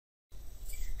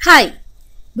Hi,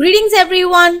 greetings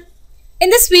everyone.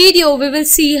 In this video, we will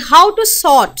see how to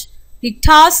sort the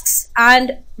tasks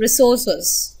and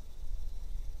resources.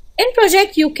 In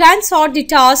project, you can sort the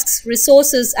tasks,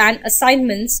 resources and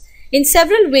assignments in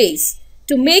several ways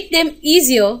to make them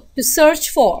easier to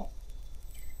search for.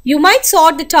 You might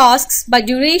sort the tasks by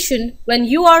duration when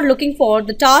you are looking for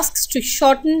the tasks to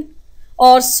shorten,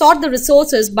 or sort the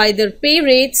resources by their pay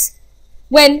rates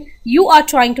when you are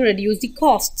trying to reduce the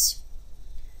costs.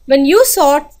 When you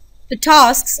sort the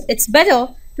tasks, it's better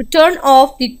to turn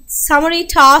off the summary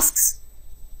tasks.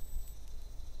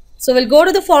 So we'll go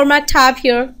to the Format tab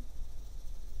here.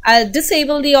 I'll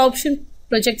disable the option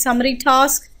Project Summary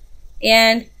Task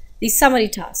and the Summary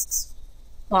Tasks.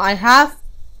 Now I have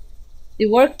the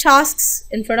work tasks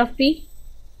in front of me.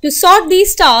 To sort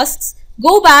these tasks,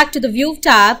 go back to the View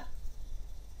tab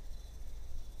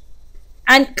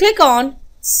and click on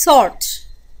Sort.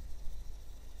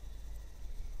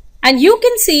 And you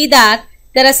can see that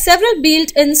there are several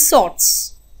built-in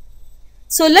sorts.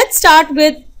 So let's start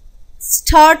with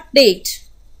Start Date.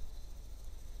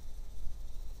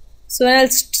 So I'll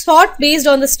sort based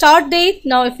on the start date.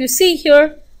 Now if you see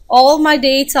here, all my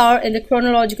dates are in the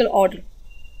chronological order.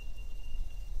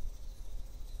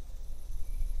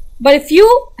 But if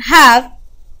you have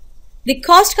the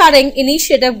cost cutting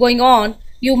initiative going on,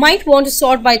 you might want to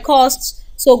sort by costs.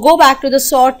 So go back to the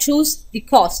sort, choose the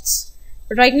costs.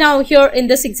 But right now here in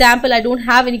this example, I don't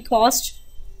have any cost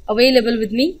available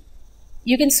with me.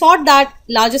 You can sort that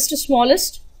largest to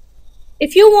smallest.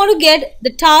 If you want to get the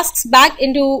tasks back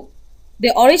into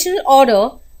the original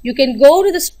order, you can go to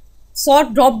the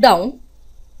sort drop down.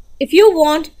 If you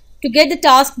want to get the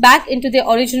task back into the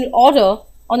original order,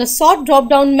 on the sort drop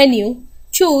down menu,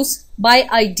 choose by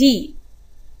ID.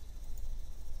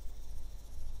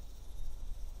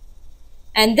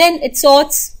 And then it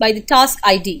sorts by the task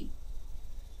ID.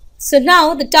 So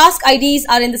now the task IDs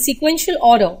are in the sequential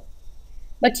order.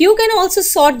 But you can also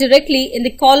sort directly in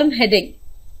the column heading.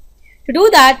 To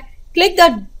do that, click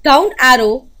the down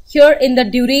arrow here in the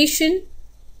duration.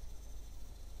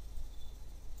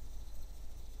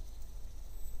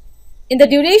 In the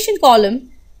duration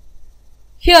column,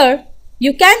 here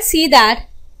you can see that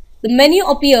the menu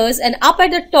appears and up at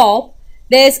the top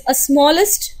there is a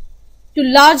smallest to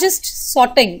largest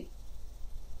sorting.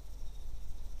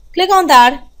 Click on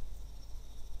that.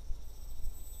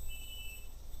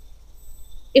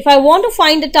 If I want to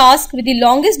find the task with the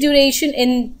longest duration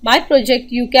in my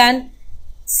project, you can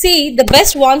see the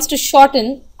best ones to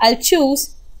shorten. I'll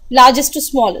choose largest to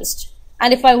smallest.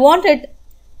 And if I want it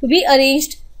to be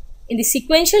arranged in the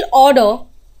sequential order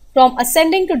from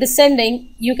ascending to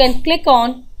descending, you can click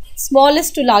on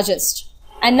smallest to largest.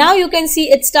 And now you can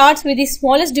see it starts with the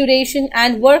smallest duration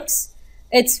and works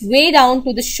its way down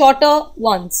to the shorter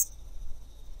ones.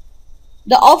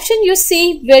 The option you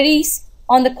see varies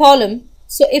on the column.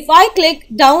 So if I click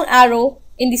down arrow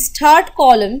in the start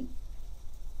column,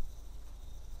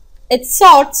 it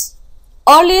sorts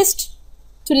earliest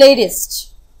to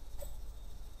latest.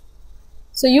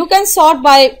 So you can sort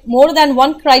by more than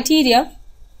one criteria.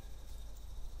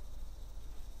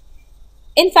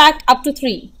 In fact, up to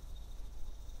 3.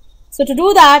 So to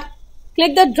do that,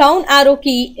 click the down arrow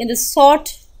key in the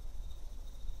sort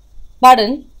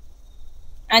button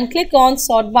and click on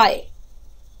sort by.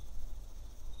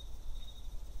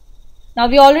 Now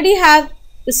we already have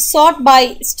the sort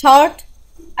by start.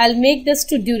 I'll make this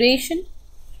to duration.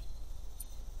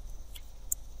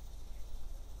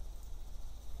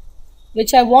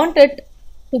 Which I want it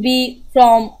to be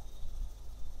from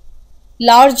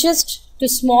largest to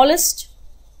smallest.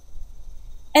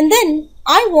 And then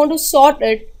I want to sort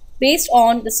it based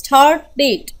on the start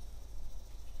date,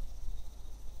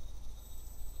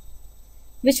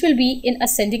 which will be in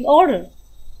ascending order.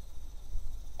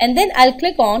 And then I'll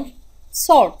click on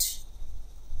sort.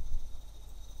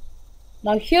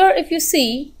 Now here if you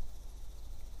see,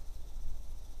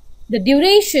 the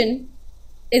duration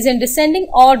is in descending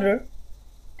order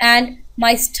and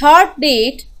my start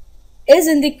date is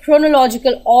in the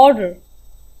chronological order.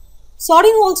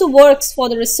 Sorting also works for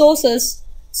the resources.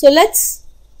 So let's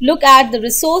look at the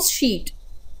resource sheet.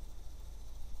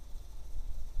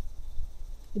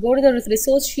 Go to the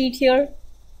resource sheet here.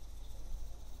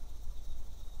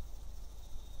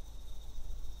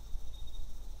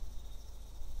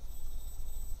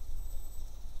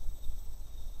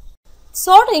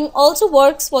 Sorting also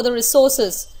works for the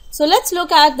resources. So let's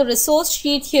look at the resource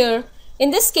sheet here.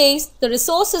 In this case, the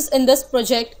resources in this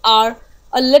project are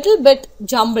a little bit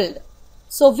jumbled.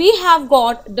 So we have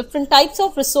got different types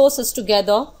of resources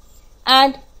together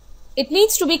and it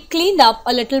needs to be cleaned up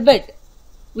a little bit.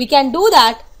 We can do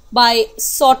that by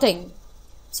sorting.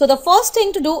 So the first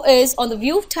thing to do is on the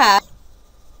View tab,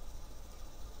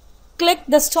 click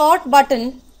the Sort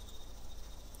button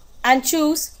and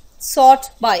choose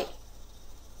Sort By.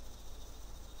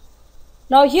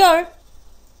 Now here,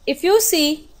 if you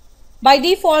see, by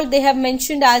default they have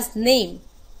mentioned as name.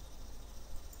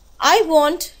 I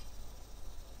want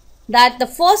that the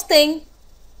first thing,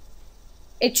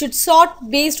 it should sort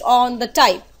based on the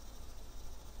type.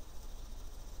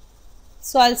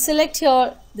 So I'll select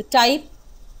here the type.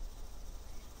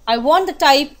 I want the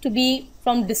type to be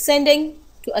from descending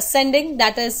to ascending,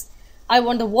 that is, I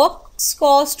want the work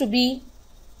scores to be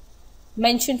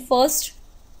mentioned first,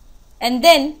 and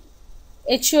then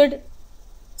it should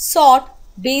sort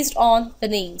based on the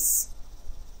names.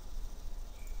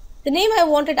 The name I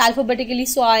want it alphabetically,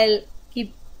 so I'll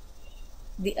keep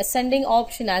the ascending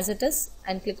option as it is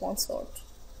and click on sort.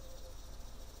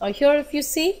 Now here if you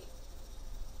see,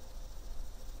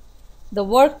 the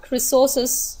work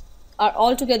resources are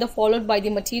all together followed by the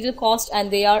material cost,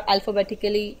 and they are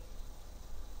alphabetically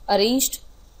arranged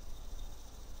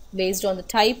based on the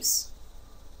types.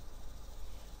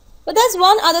 But there's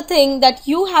one other thing that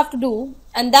you have to do,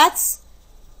 and that's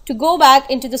to go back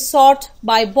into the sort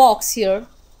by box here.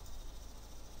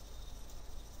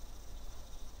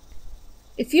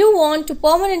 If you want to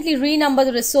permanently renumber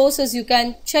the resources, you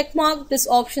can check mark this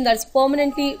option, that's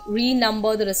permanently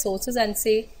renumber the resources, and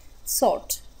say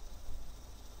sort.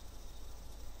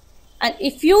 And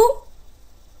if you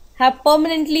have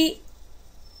permanently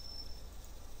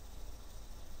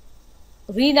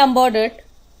renumbered it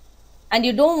and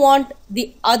you don't want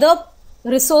the other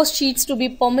resource sheets to be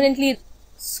permanently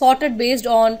sorted based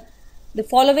on the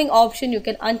following option, you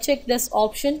can uncheck this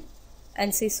option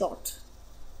and say sort,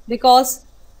 because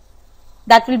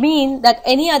that will mean that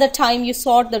any other time you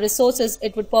sort the resources,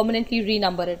 it would permanently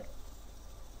renumber it,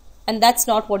 and that's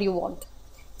not what you want.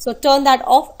 So turn that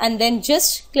off and then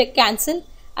just click cancel,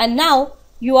 and now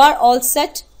you are all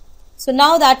set. So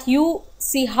now that you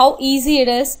see how easy it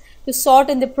is to sort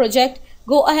in the project,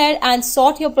 go ahead and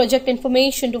sort your project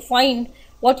information to find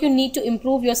what you need to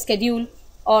improve your schedule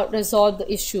or resolve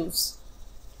the issues.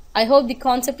 I hope the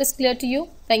concept is clear to you.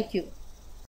 Thank you.